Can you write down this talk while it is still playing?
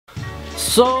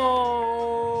So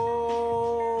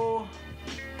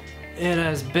it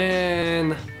has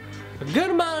been a good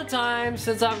amount of time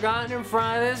since I've gotten in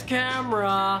front of this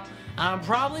camera. I'm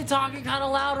probably talking kind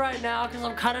of loud right now because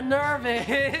I'm kind of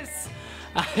nervous.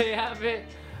 I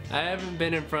haven't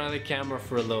been in front of the camera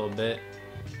for a little bit.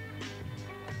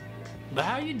 But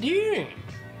how you doing?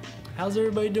 How's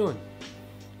everybody doing?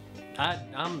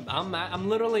 I'm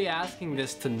literally asking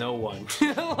this to no one.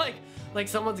 like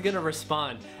someone's gonna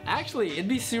respond. Actually, it'd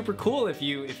be super cool if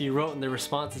you wrote in the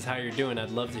responses how you're doing. I'd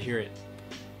love to hear it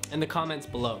in the comments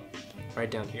below, right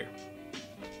down here.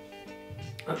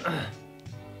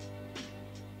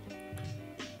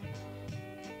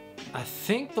 I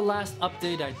think the last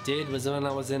update I did was when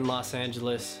I was in Los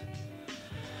Angeles.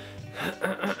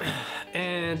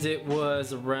 And it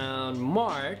was around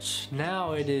March.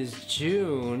 Now it is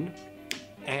June.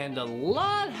 And a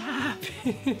lot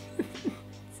happened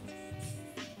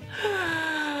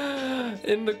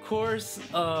in the course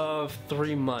of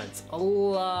 3 months. A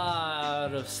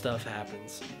lot of stuff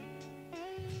happens.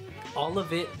 All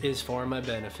of it is for my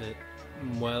benefit.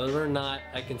 Whether or not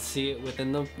I can see it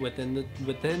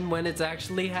within when it's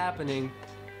actually happening.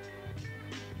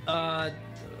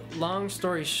 Long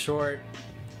story short,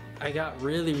 I got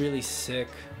really sick.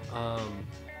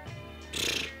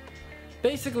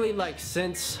 Basically, like,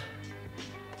 since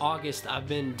August I've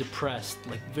been depressed,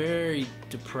 like very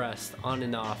depressed, on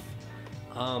and off.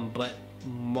 But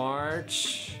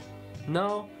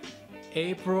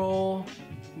April,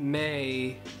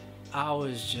 May, I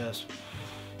was just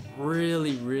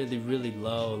really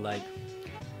low. Like,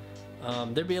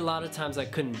 there'd be a lot of times I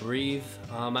couldn't breathe.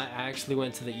 I actually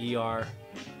went to the ER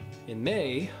in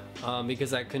May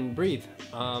because I couldn't breathe,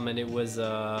 and it was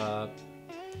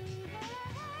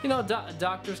you know,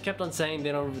 doctors kept on saying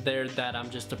that I'm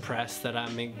just depressed, that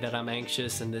I'm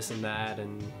anxious and this and that,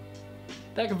 and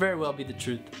that could very well be the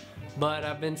truth. But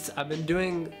I've been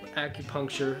doing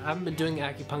acupuncture. I haven't been doing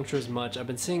acupuncture as much. I've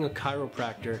been seeing a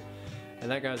chiropractor,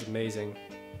 and that guy's amazing.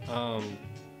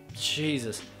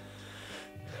 Jesus,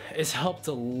 it's helped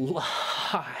a lot.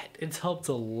 It's helped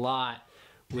a lot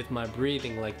with my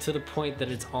breathing, like to the point that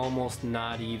it's almost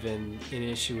not even an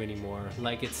issue anymore.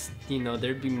 Like, it's, you know,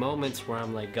 there'd be moments where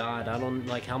I'm like, God, I don't,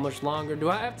 like, how much longer do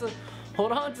I have to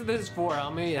hold on to this for? How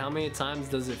many times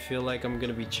does it feel like I'm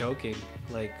gonna be choking?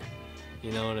 Like,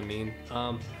 you know what I mean?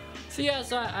 So yeah,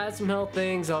 so I had some health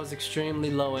things. I was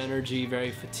extremely low energy,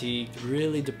 very fatigued,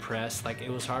 really depressed. Like, it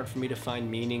was hard for me to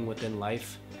find meaning within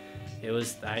life. It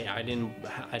was, I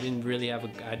didn't really have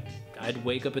I'd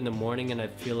wake up in the morning and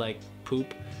I'd feel like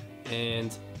poop,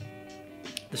 and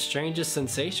the strangest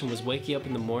sensation was waking up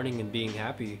in the morning and being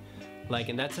happy. Like,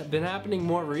 and that's been happening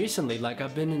more recently. Like,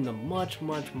 I've been in a much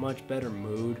better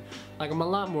mood. Like, I'm a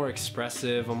lot more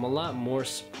expressive, I'm a lot more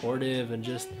supportive, and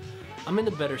just, I'm in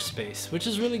a better space, which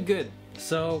is really good.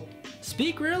 So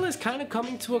SpeakReel is kind of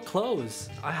coming to a close.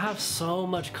 I have so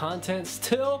much content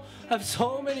still, I have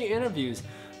so many interviews.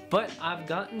 But I've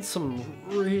gotten some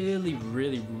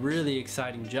really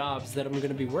exciting jobs that I'm going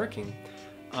to be working.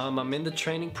 I'm in the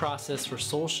training process for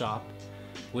Soul Shop,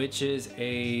 which is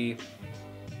it's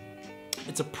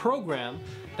a program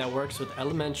that works with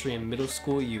elementary and middle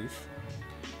school youth.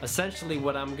 Essentially,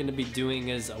 what I'm going to be doing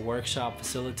is a workshop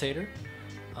facilitator,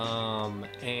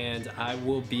 and I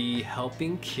will be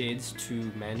helping kids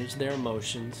to manage their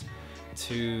emotions,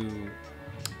 to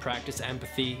practice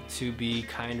empathy, to be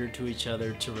kinder to each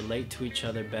other, to relate to each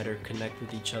other better, connect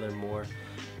with each other more,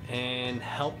 and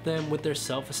help them with their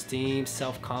self-esteem,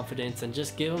 self-confidence, and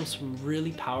just give them some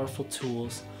really powerful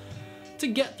tools to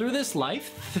get through this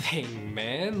life thing,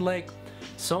 man. Like,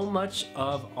 so much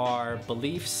of our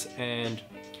beliefs and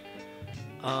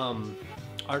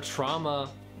our trauma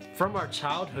from our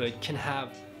childhood can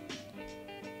have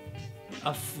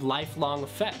lifelong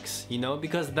effects, you know,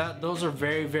 because those are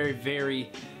very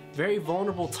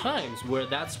vulnerable times where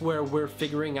that's where we're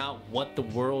figuring out what the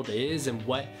world is, and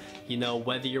what, you know,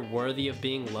 whether you're worthy of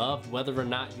being loved, whether or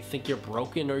not you think you're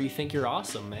broken or you think you're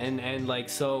awesome. And like,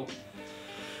 so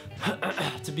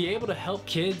to be able to help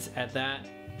kids at that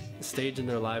stage in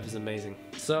their life is amazing.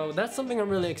 So that's something I'm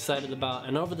really excited about.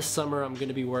 And over the summer, I'm going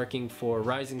to be working for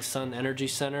Rising Sun Energy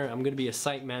Center. I'm going to be a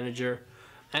site manager,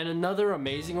 and another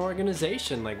amazing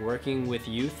organization, like working with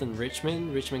youth in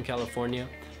Richmond, California.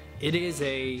 It is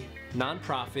a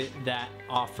nonprofit that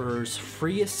offers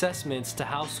free assessments to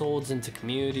households and to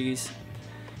communities,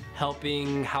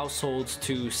 helping households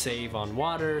to save on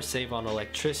water, save on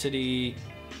electricity,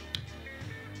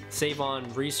 save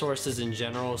on resources in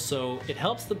general. So it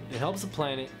helps the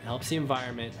planet, it helps the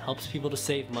environment, helps people to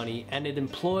save money, and it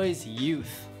employs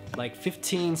youth like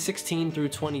 16 through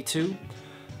 22.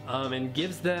 and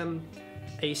gives them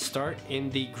a start in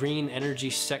the green energy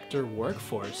sector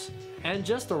workforce, and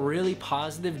just a really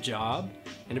positive job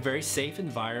in a very safe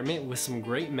environment with some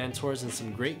great mentors and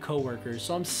some great coworkers.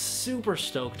 So I'm super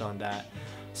stoked on that.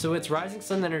 So it's Rising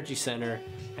Sun Energy Center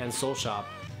and Soul Shop,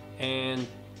 and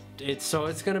it's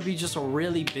gonna be just a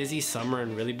really busy summer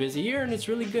and really busy year, and it's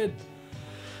really good.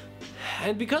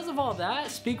 And because of all that,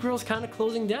 SpeakReel's kind of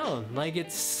closing down. Like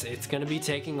it's gonna be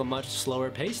taking a much slower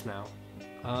pace now.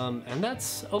 And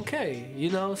that's okay,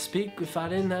 you know. If I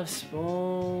didn't have,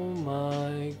 oh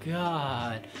my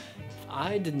god, if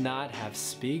I did not have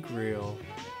SpeakReel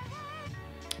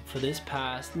for this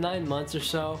past 9 months or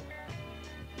so,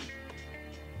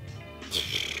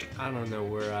 I don't know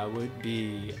where I would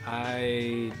be.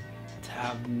 I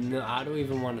don't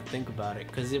even want to think about it,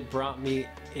 because it helped me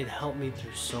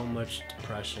through so much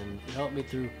depression. It helped me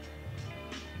through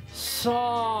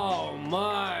so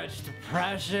much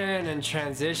depression and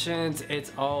transitions.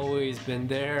 It's always been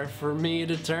there for me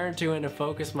to turn to and to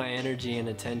focus my energy and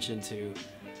attention to.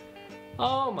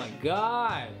 Oh my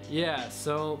god. Yeah,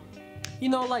 so, you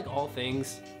know, like all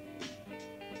things,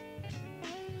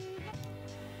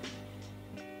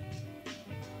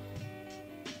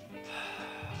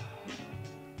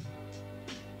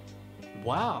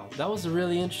 wow, that was a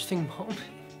really interesting moment.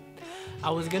 I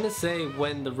was gonna say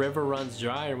when the river runs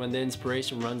dry, or when the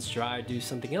inspiration runs dry, do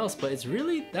something else, but it's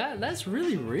really, that's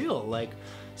really real. Like,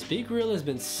 SpeakReel has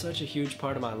been such a huge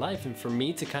part of my life, and for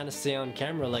me to kind of say on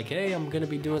camera like, hey, I'm gonna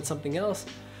be doing something else,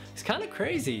 it's kind of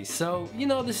crazy. So, you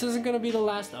know, this isn't gonna be the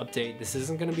last update, this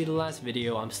isn't gonna be the last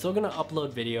video. I'm still gonna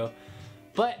upload video,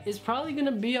 but it's probably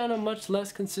gonna be on a much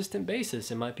less consistent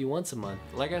basis. It might be once a month.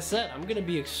 Like I said, I'm gonna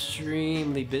be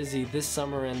extremely busy this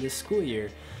summer and this school year,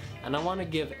 and I want to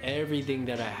give everything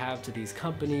that I have to these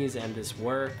companies and this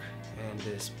work and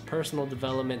this personal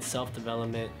development,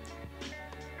 self-development.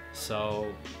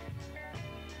 So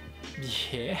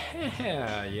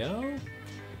yeah, yo,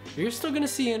 you're still gonna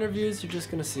see interviews, you're just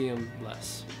gonna see them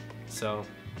less. So,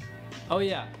 oh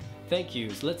yeah, thank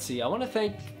yous. Let's see, I want to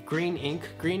thank Green Ink.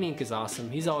 Green Ink is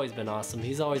awesome. He's always been awesome.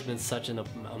 He's always been such an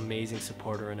amazing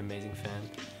supporter and amazing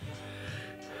fan.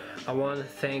 I want to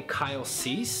thank Kyle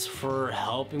Cease for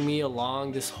helping me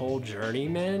along this whole journey,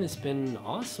 man. It's been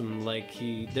awesome. Like,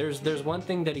 there's one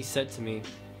thing that he said to me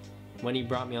when he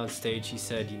brought me on stage. He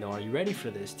said, you know, are you ready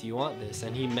for this? Do you want this?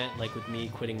 And he meant like with me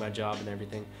quitting my job and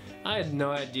everything. I had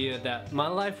no idea that my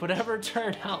life would ever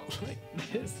turn out like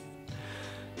this.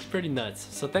 It's pretty nuts.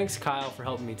 So thanks, Kyle, for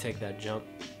helping me take that jump.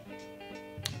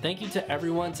 Thank you to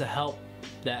everyone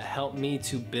that helped me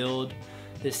to build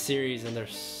this series, and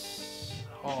there's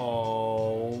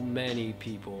so many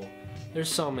people. There's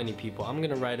so many people. I'm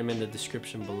gonna write them in the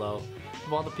description below.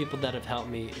 Of all the people that have helped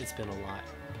me, it's been a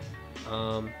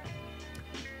lot.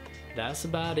 That's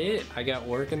about it. I got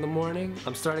work in the morning.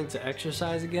 I'm starting to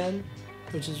exercise again,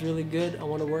 which is really good. I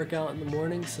want to work out in the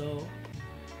morning, so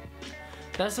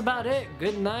that's about it.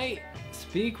 Good night.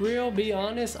 Speak real, be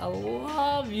honest. I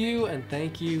love you, and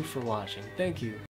thank you for watching. Thank you.